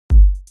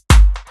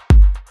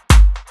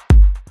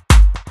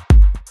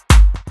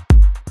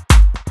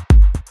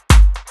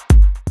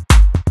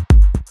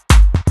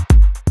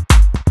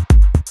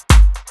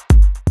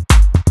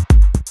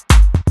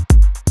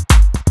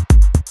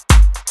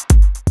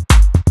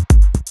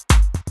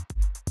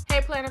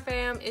Planner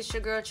fam, it's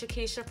your girl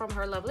Chakisha from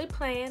Her Lovely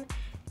Plan,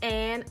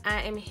 and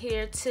I am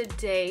here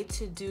today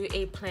to do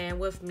a plan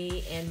with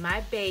me and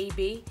my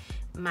baby,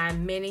 my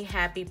mini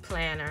happy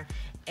planner.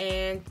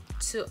 And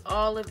to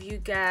all of you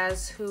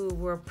guys who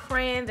were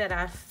praying that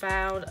I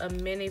found a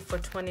mini for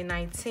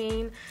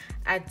 2019,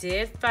 I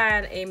did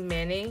find a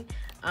mini.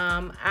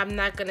 I'm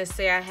not gonna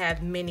say I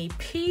have mini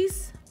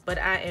peace, but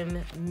I am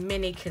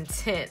mini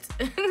content.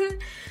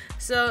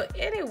 So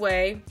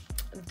anyway,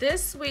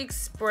 this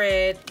week's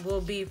spread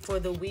will be for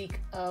the week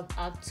of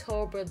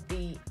October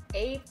the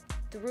 8th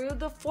through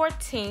the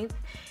 14th.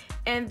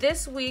 And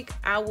this week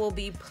I will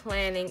be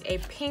planning a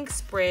pink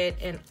spread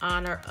in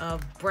honor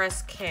of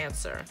breast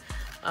cancer.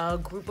 A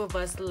group of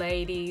us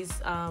ladies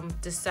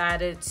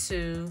decided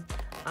to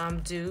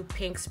do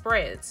pink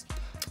spreads.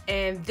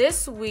 And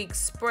this week's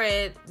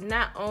spread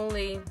not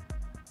only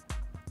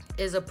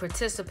is a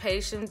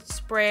participation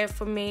spread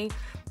for me,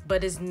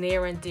 but is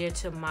near and dear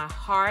to my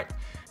heart,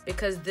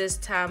 because this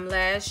time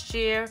last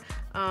year,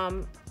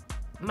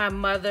 my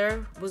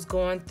mother was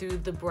going through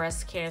the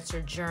breast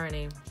cancer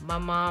journey. My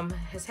mom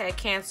has had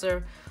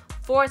cancer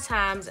 4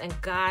 times, and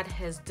God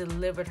has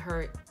delivered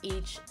her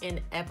each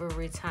and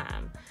every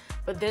time.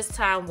 But this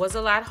time was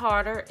a lot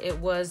harder. It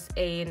was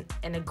an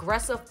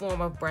aggressive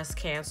form of breast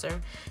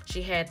cancer.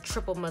 She had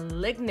triple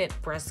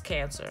malignant breast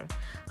cancer.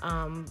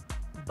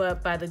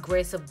 But by the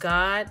grace of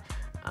God,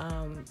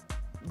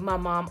 my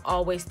mom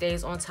always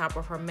stays on top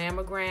of her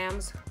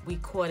mammograms. We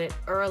caught it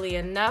early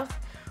enough.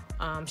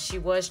 She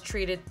was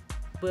treated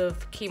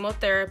with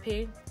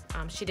chemotherapy.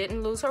 She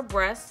didn't lose her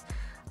breast,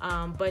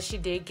 but she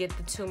did get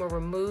the tumor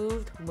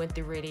removed, went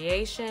through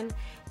radiation,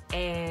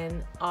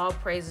 and all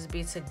praises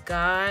be to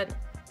God.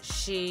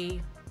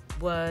 She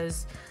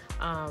was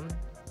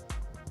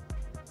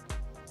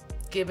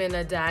given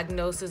a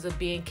diagnosis of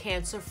being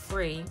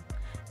cancer-free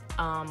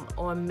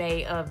on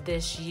May of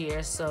this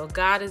year. So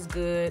God is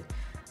good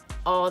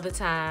all the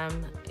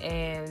time.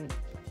 And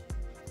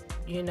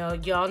you know,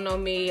 y'all know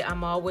me,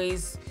 I'm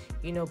always,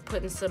 you know,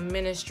 putting some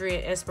ministry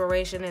and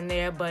inspiration in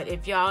there. But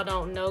if y'all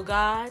don't know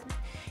God,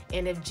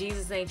 and if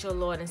Jesus ain't your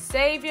Lord and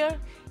Savior,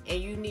 and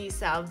you need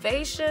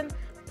salvation,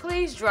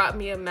 please drop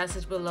me a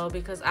message below,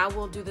 because I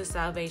will do the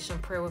salvation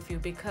prayer with you,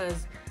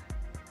 because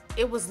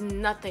it was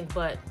nothing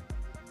but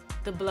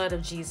the blood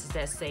of Jesus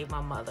that saved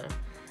my mother.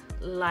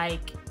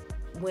 Like,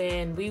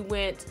 when we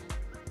went,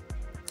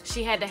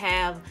 she had to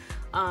have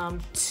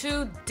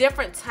 2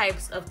 different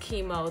types of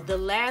chemo. The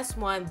last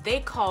one,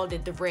 they called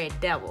it the red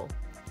devil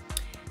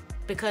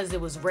because it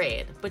was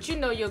red. But you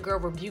know, your girl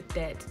rebuked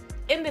that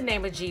in the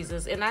name of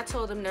Jesus. And I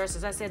told them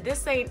nurses, I said,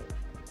 this ain't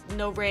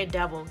no red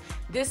devil.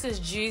 This is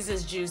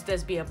Jesus juice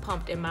that's being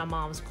pumped in my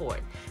mom's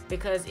port,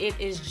 because it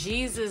is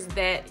Jesus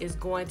that is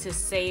going to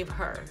save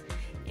her.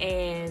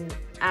 And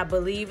I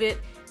believe it.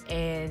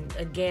 And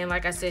again,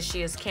 like I said,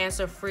 she is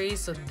cancer free.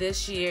 So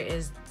this year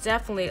is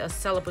definitely a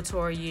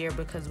celebratory year,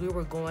 because we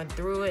were going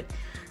through it.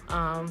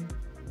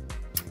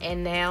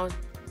 And now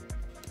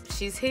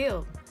she's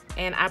healed.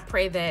 And I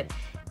pray that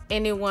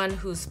anyone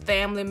whose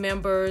family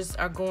members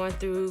are going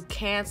through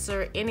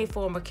cancer, any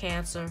form of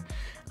cancer,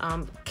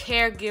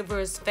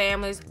 caregivers,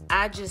 families,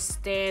 I just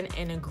stand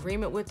in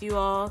agreement with you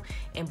all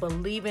and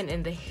believing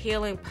in the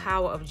healing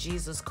power of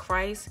Jesus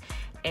Christ.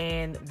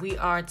 And we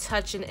are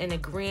touching and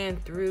agreeing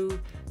through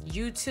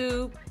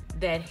YouTube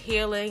that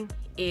healing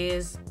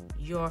is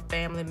your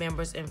family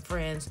members and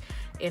friends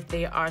if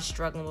they are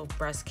struggling with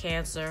breast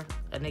cancer,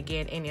 and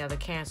again, any other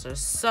cancer.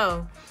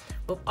 So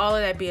with all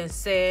of that being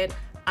said,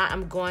 I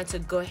am going to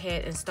go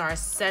ahead and start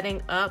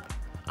setting up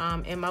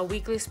in my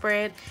weekly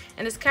spread.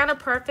 And it's kind of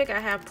perfect. I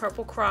have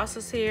purple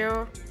crosses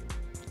here.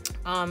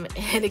 And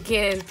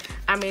again,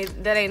 I mean,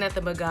 that ain't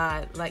nothing but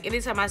God. Like,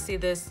 anytime I see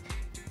this,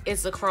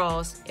 it's a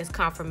cross, it's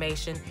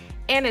confirmation,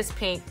 and it's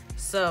pink.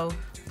 So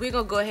we're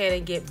gonna go ahead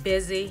and get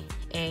busy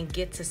and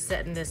get to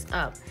setting this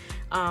up.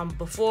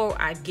 Before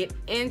I get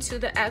into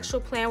the actual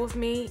plan with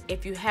me,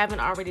 if you haven't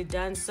already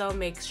done so,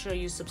 make sure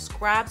you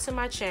subscribe to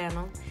my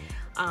channel.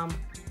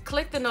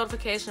 Click the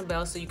notification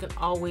bell so you can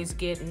always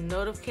get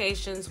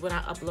notifications when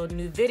I upload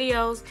new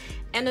videos.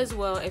 And as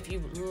well, if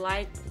you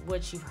like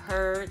what you've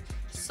heard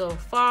so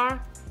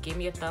far, give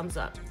me a thumbs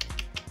up.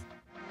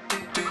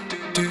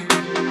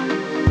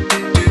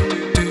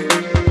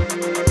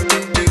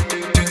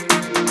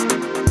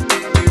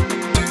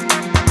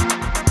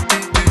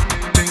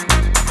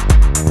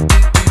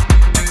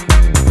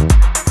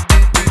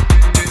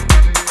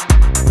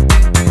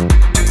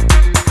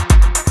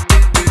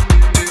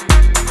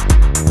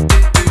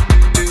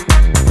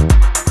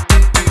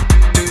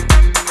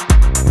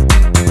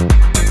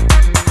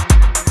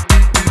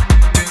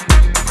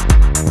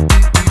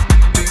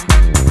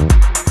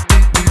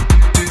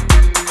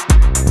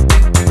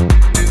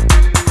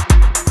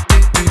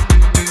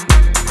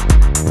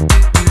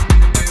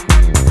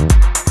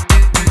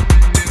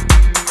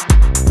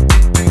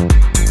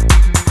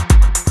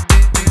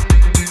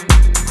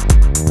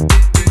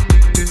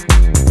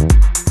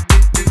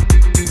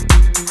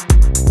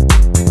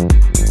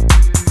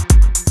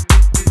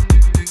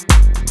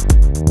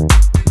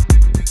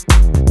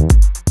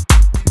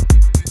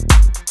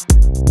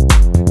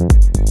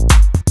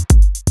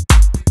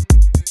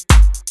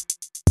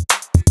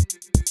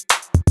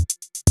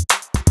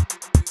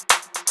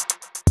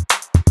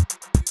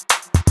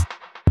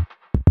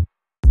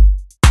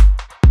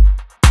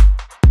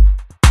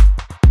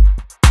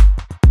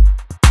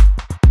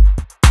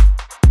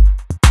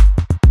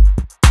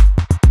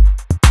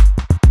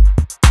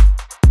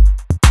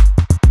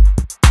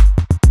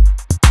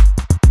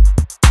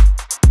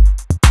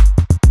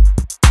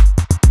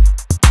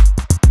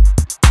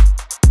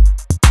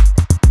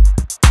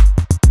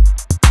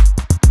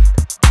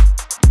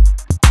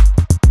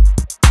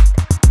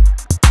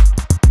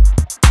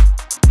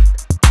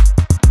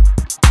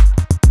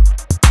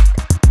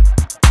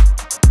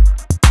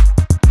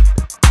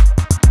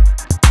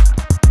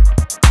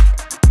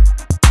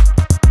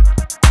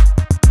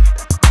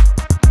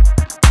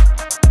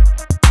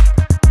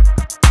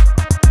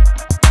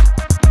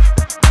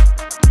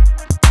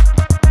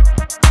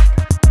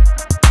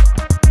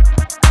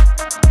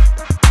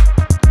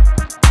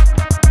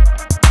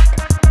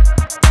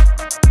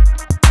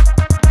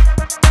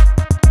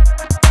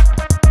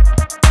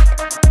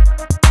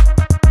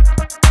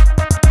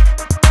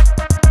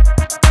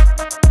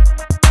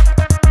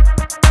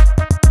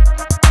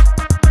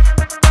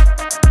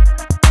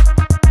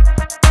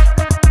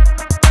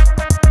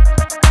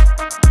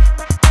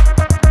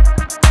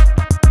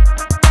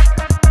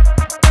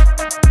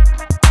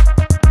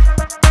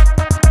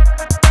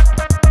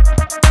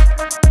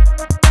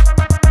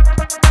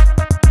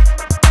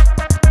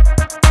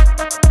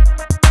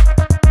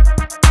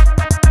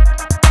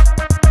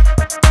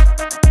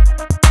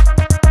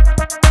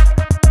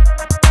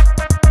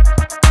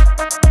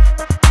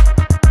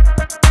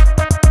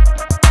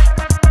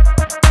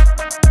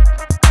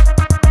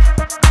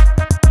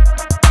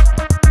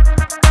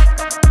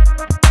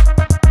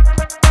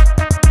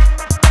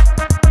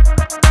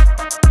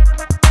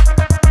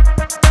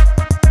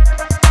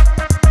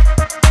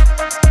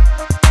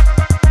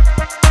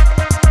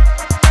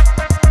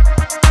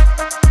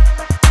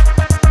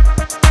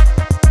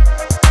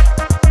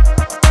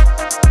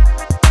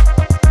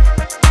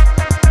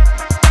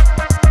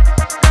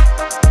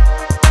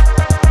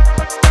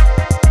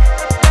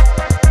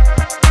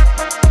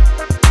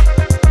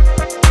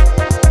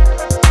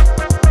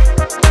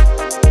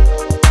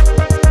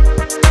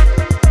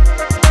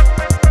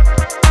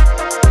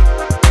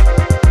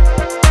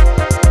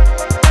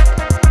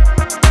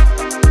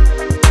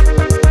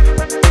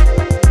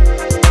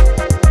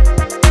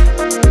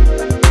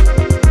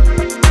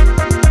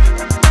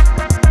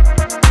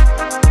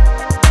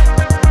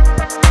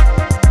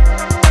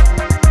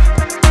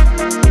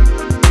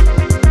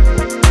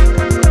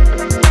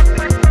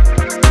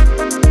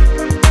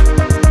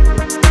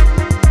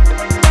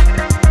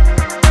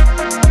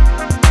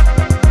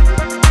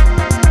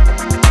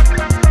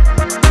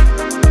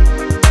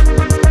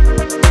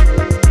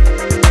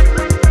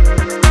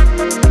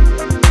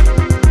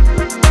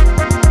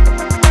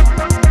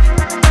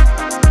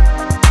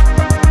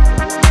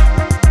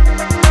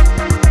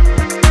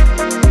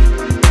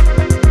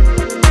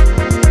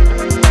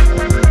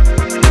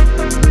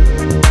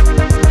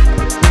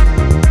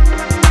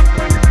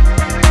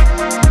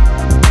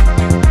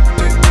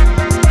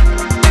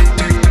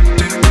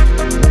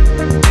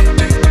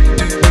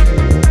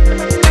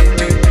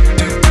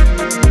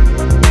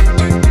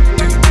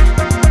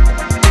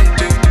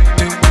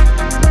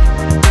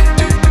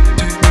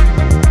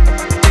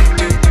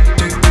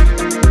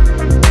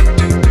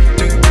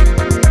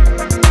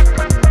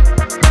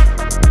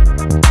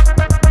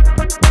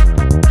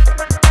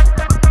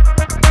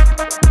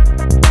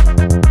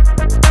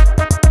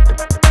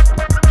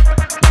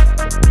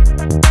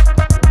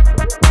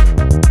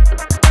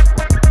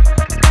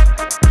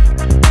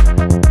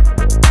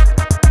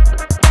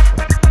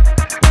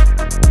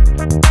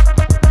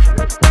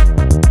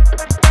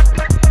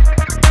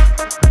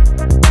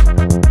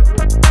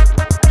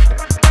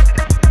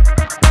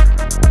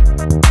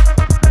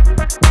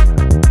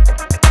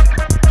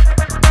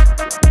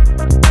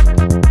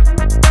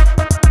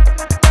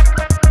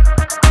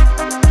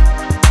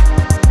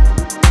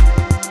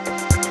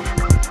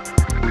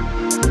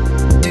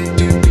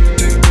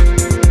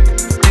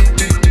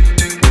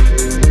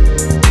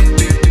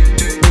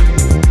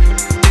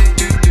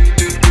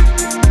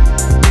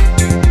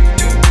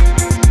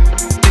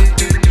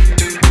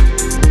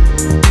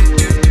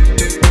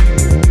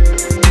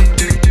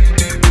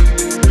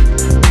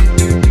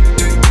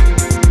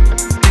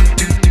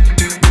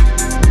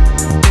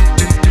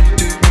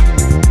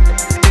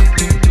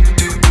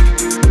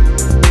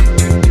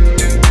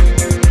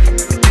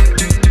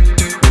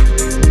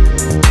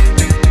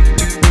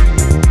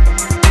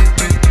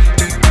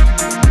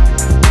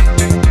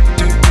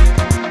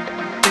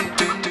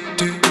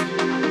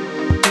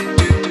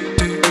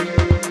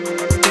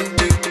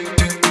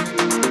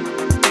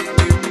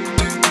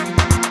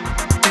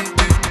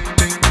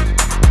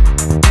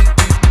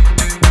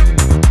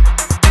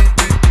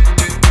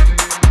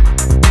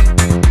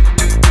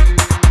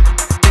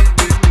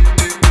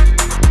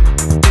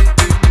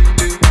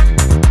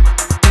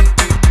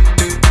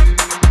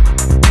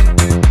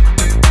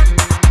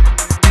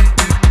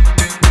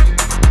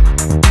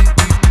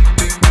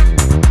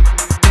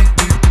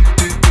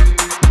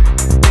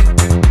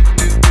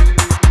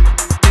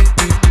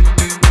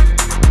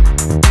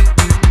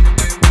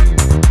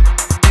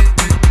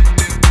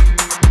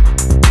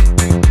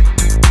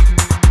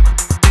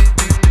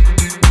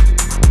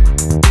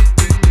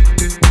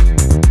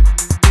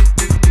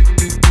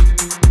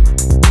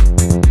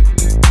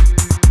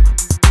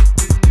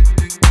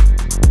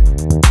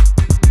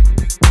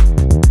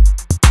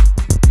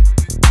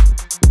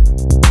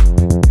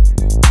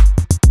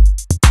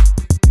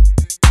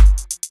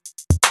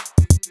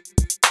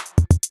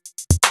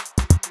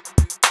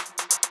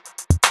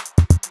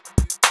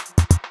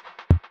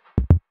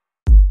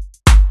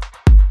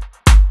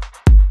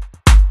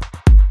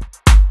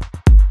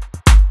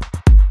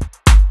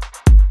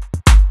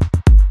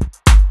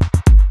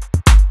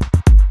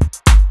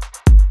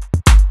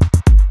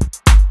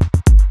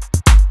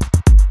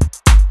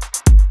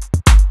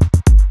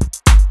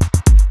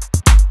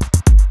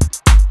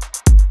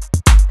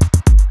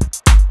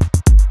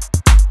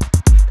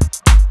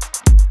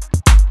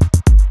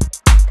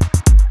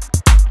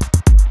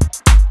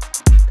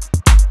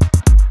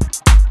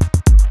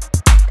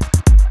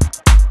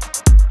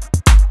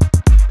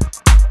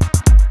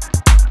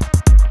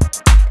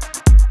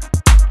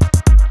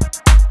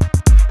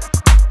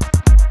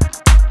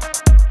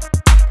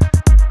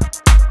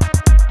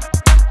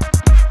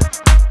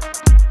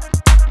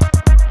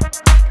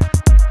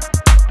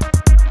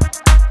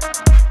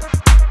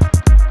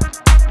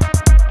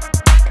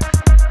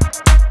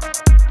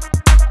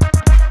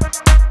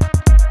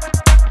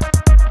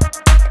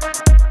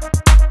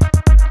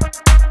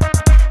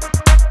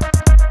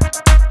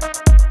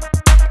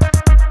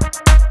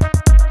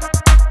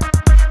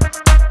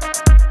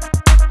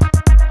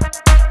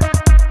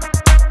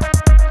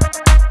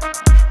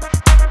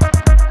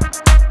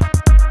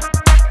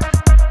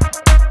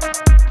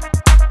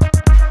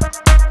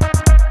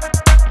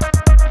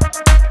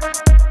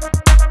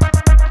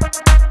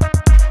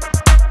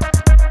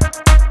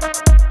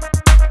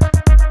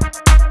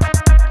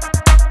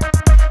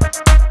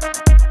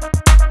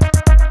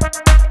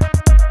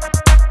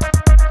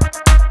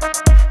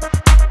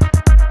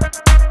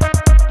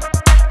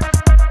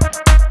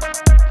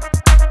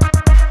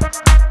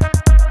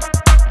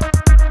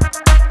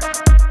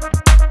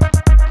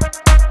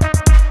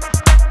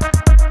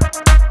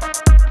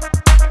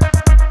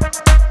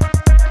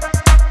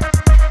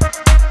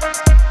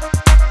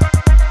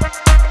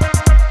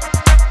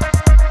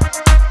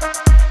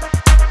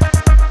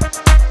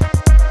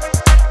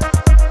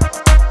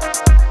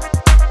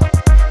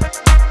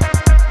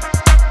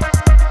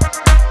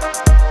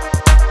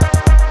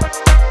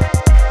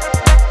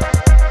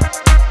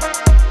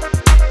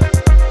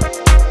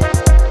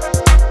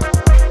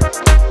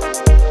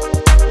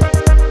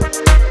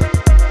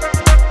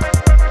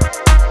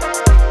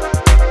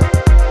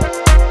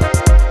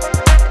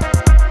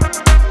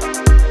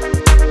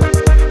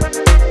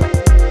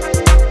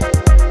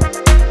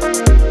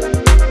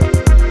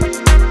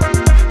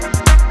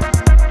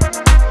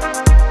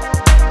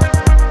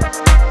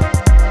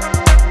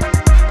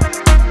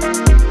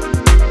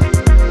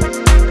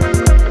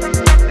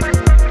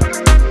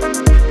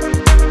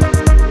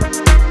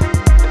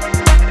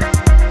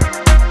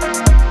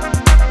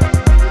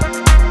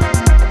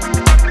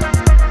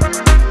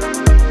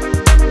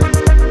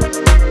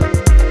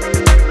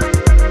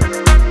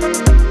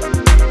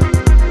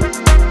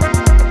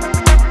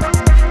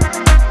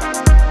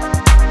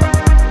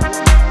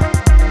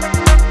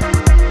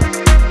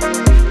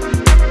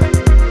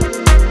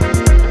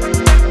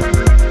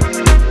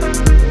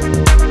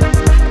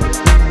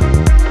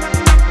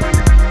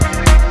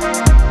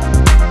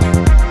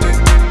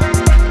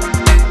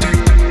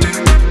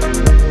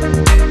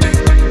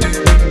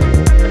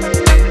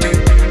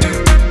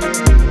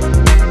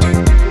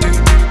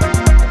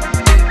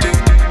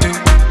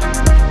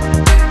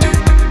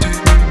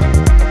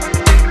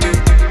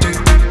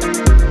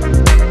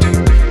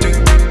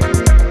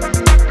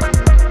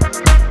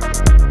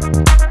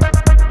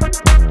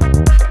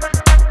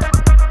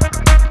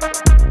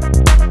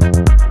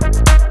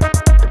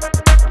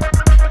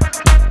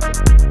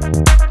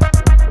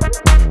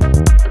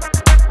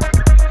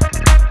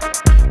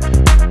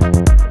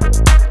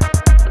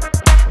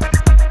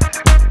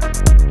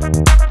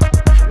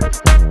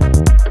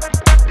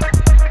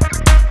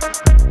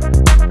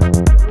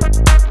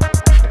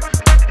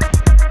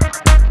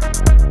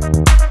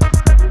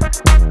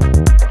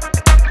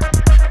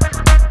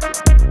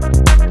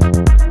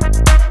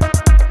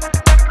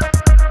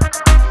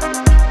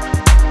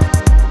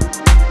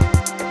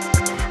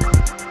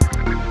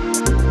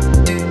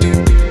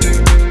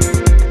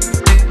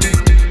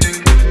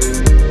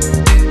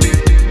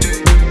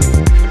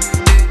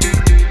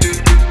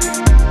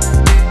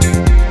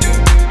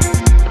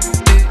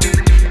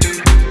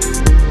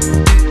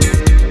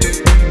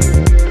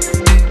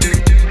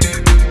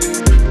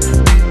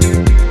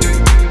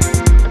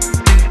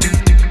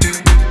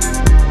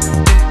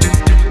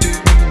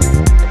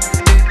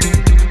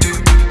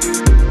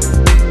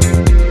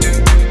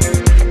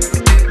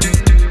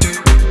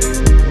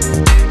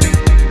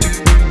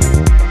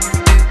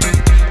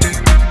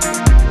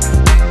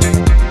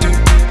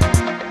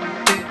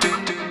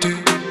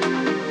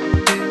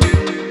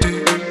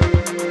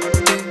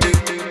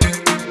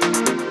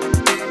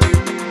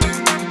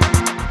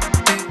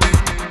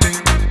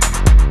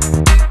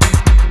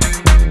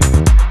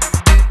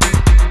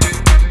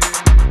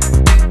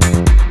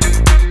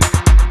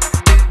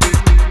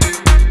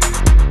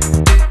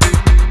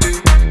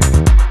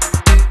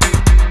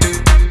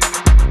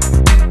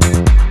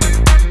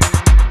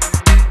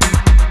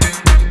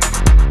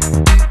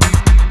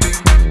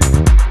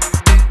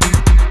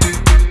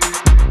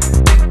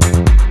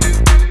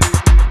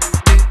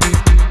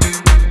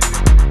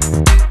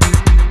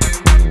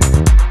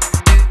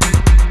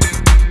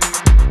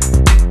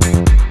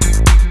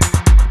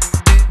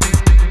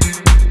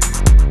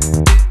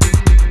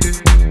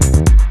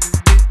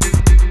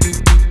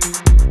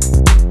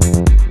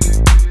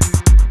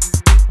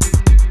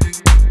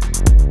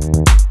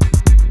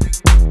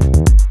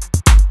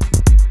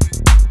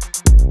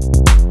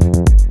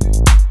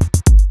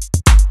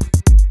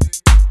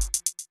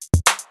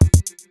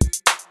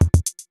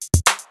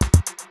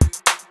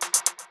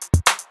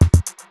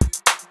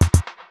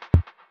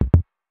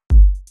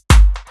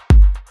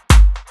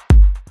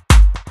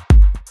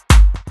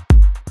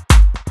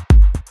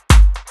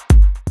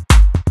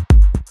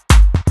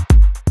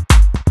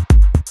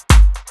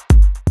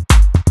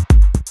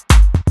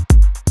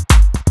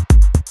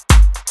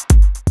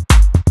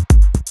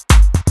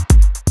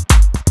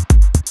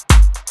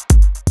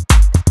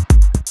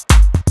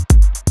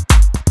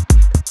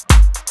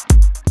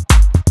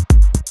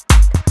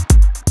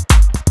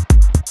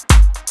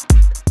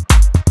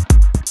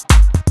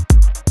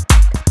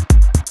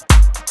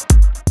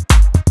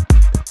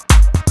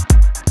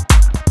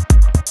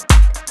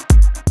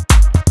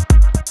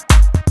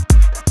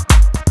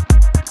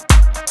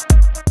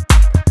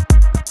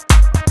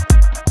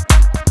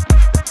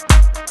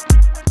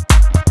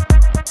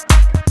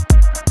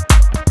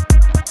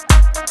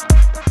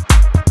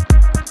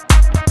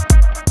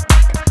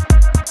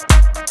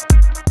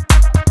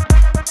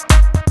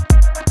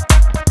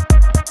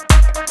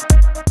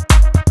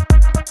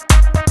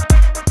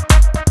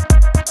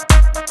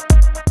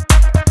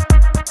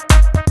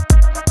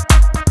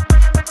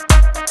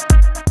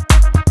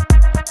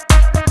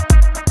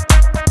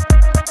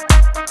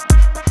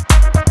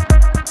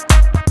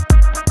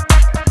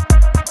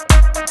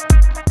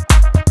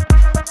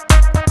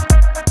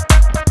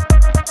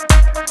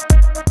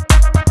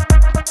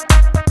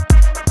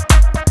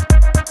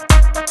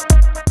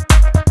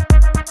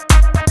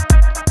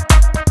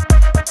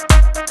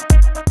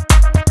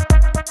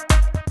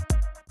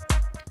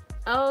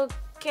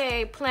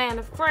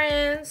 Planner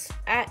friends,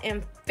 I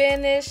am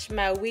finished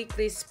my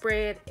weekly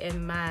spread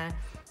in my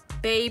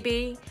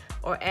baby,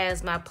 or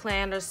as my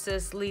planner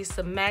sis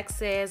Lisa Mack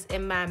says,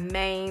 in my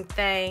main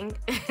thing.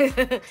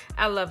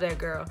 I love that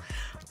girl.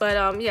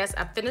 But yes,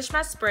 I finished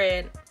my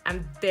spread.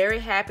 I'm very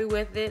happy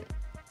with it.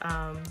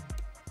 I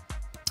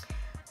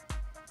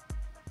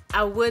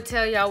would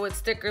tell y'all what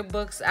sticker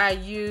books I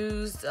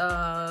used,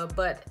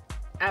 but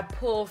I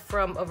pulled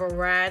from a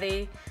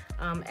variety.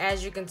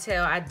 As you can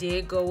tell, I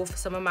did go with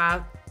some of my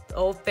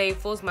old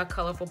faithfuls, my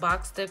colorful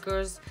box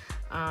stickers.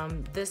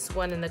 This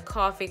one in the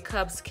coffee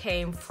cups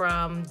came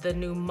from the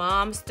new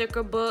mom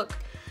sticker book.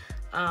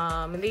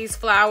 And these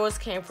flowers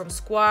came from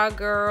Squad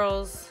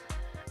Girls.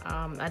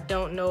 I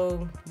don't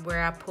know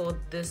where I pulled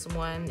this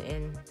one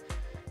and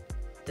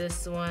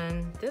this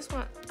one,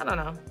 I don't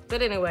know.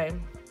 But anyway,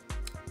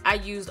 I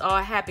used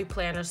all Happy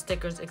Planner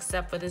stickers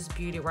except for this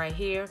beauty right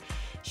here.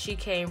 She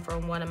came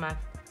from one of my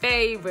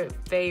favorite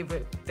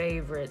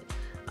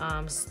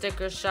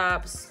sticker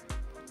shops,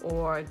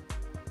 or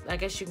I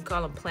guess you can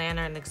call them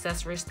planner and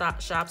accessory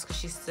shops, because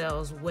she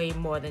sells way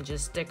more than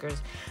just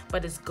stickers.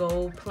 But it's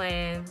Gold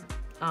Plans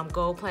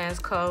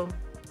Co.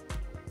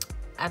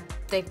 I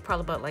think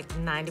probably about like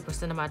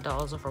 90% of my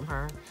dolls are from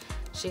her.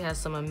 She has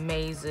some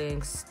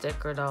amazing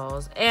sticker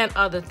dolls and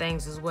other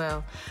things as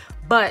well.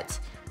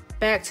 But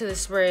back to the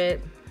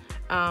spread.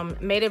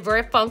 Made it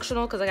very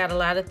functional because I got a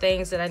lot of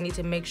things that I need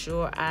to make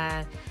sure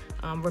I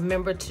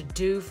remember to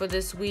do for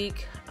this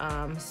week.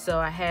 So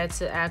I had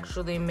to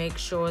actually make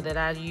sure that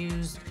I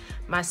used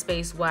my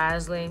space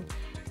wisely.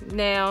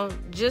 Now,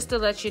 just to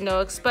let you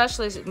know,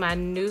 especially my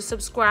new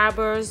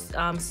subscribers,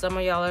 some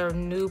of y'all are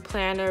new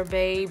planner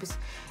babes,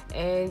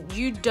 and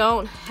you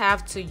don't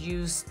have to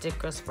use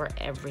stickers for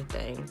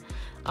everything.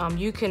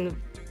 You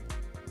can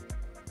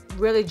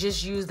really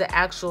just use the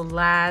actual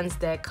lines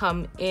that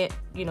come in,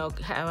 you know,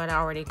 how it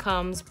already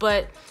comes.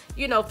 But,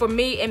 you know, for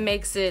me, it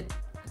makes it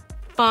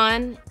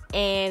fun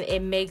and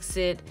it makes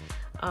it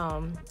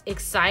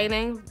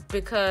exciting,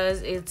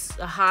 because it's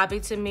a hobby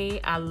to me.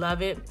 I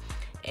love it,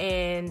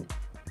 and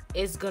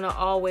it's gonna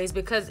always,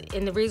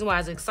 and the reason why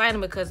it's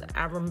exciting, because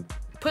I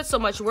put so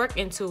much work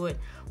into it.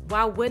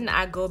 Why wouldn't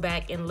I go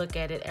back and look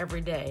at it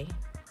every day?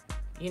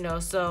 You know,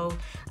 so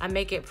I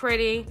make it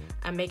pretty,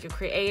 I make it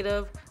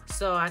creative,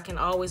 so I can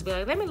always be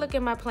like, let me look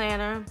at my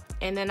planner,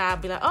 and then I'll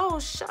be like, oh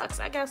shucks,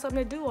 I got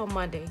something to do on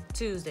Monday,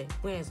 Tuesday,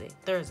 Wednesday,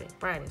 Thursday,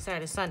 Friday,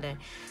 Saturday, Sunday.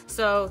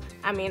 So,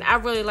 I mean, I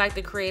really like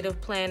the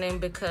creative planning,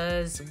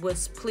 because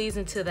what's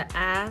pleasing to the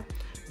eye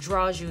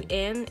draws you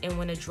in, and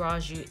when it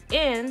draws you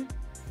in,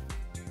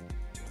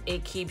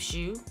 it keeps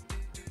you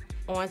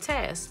on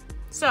task.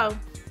 So,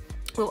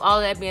 with all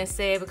that being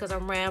said, because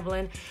I'm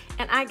rambling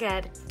and I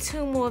got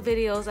 2 more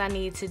videos I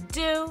need to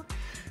do,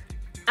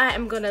 I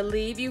am gonna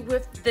leave you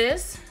with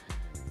this.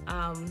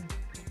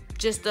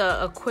 Just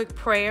a quick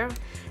prayer,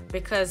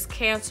 because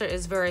cancer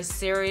is very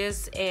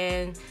serious,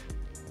 and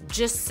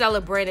just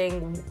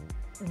celebrating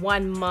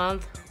 1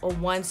 month or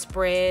 1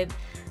 spread,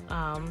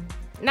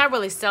 not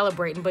really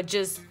celebrating, but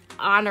just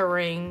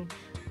honoring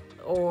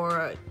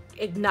or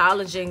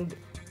acknowledging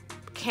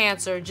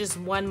cancer just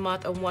 1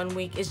 month or 1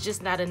 week is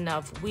just not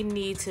enough. We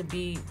need to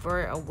be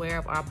very aware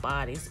of our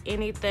bodies.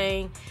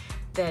 Anything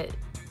that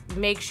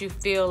makes you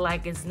feel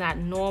like it's not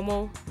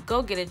normal,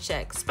 go get it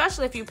checked.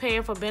 Especially if you're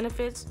paying for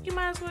benefits, you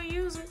might as well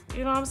use it.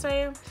 You know what I'm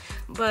saying?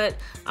 But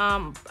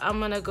I'm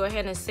gonna go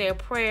ahead and say a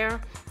prayer.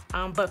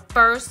 But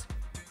first,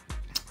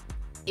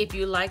 if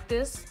you like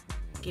this,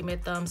 give me a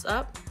thumbs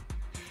up,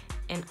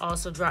 and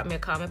also drop me a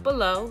comment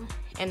below.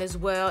 And as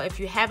well, if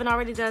you haven't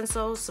already done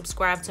so,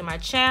 subscribe to my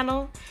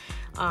channel.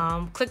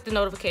 Click the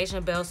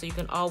notification bell so you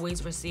can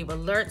always receive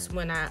alerts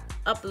when I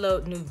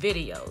upload new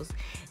videos.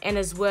 And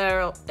as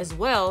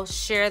well,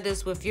 share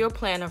this with your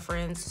planner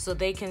friends so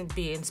they can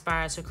be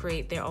inspired to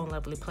create their own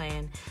lovely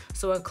plan.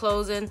 So in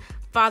closing,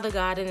 Father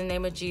God, in the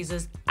name of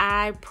Jesus,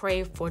 I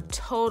pray for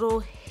total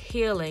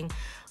healing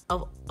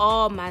of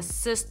all my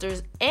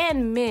sisters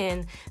and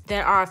men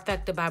that are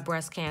affected by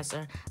breast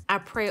cancer. I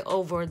pray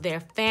over their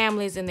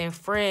families and their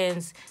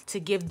friends to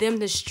give them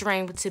the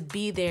strength to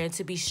be there,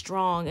 to be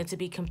strong, and to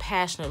be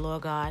compassionate,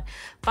 Lord God.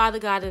 Father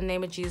God, in the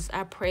name of Jesus,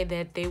 I pray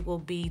that they will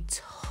be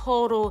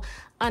total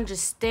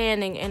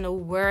understanding and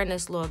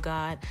awareness, Lord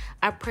God.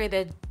 I pray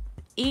that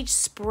each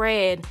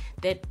spread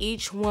that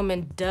each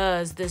woman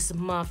does this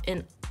month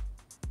in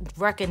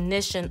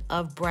recognition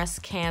of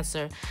breast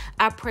cancer,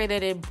 I pray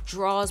that it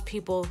draws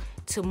people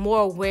to more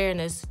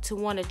awareness, to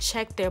want to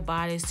check their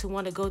bodies, to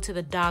want to go to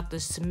the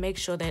doctors to make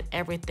sure that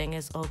everything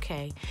is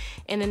okay.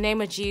 In the name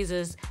of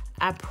Jesus,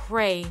 I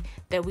pray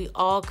that we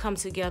all come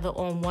together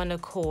on one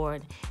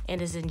accord.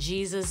 And it's in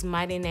Jesus'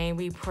 mighty name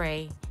we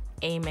pray.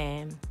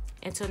 Amen.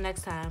 Until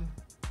next time,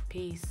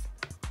 peace.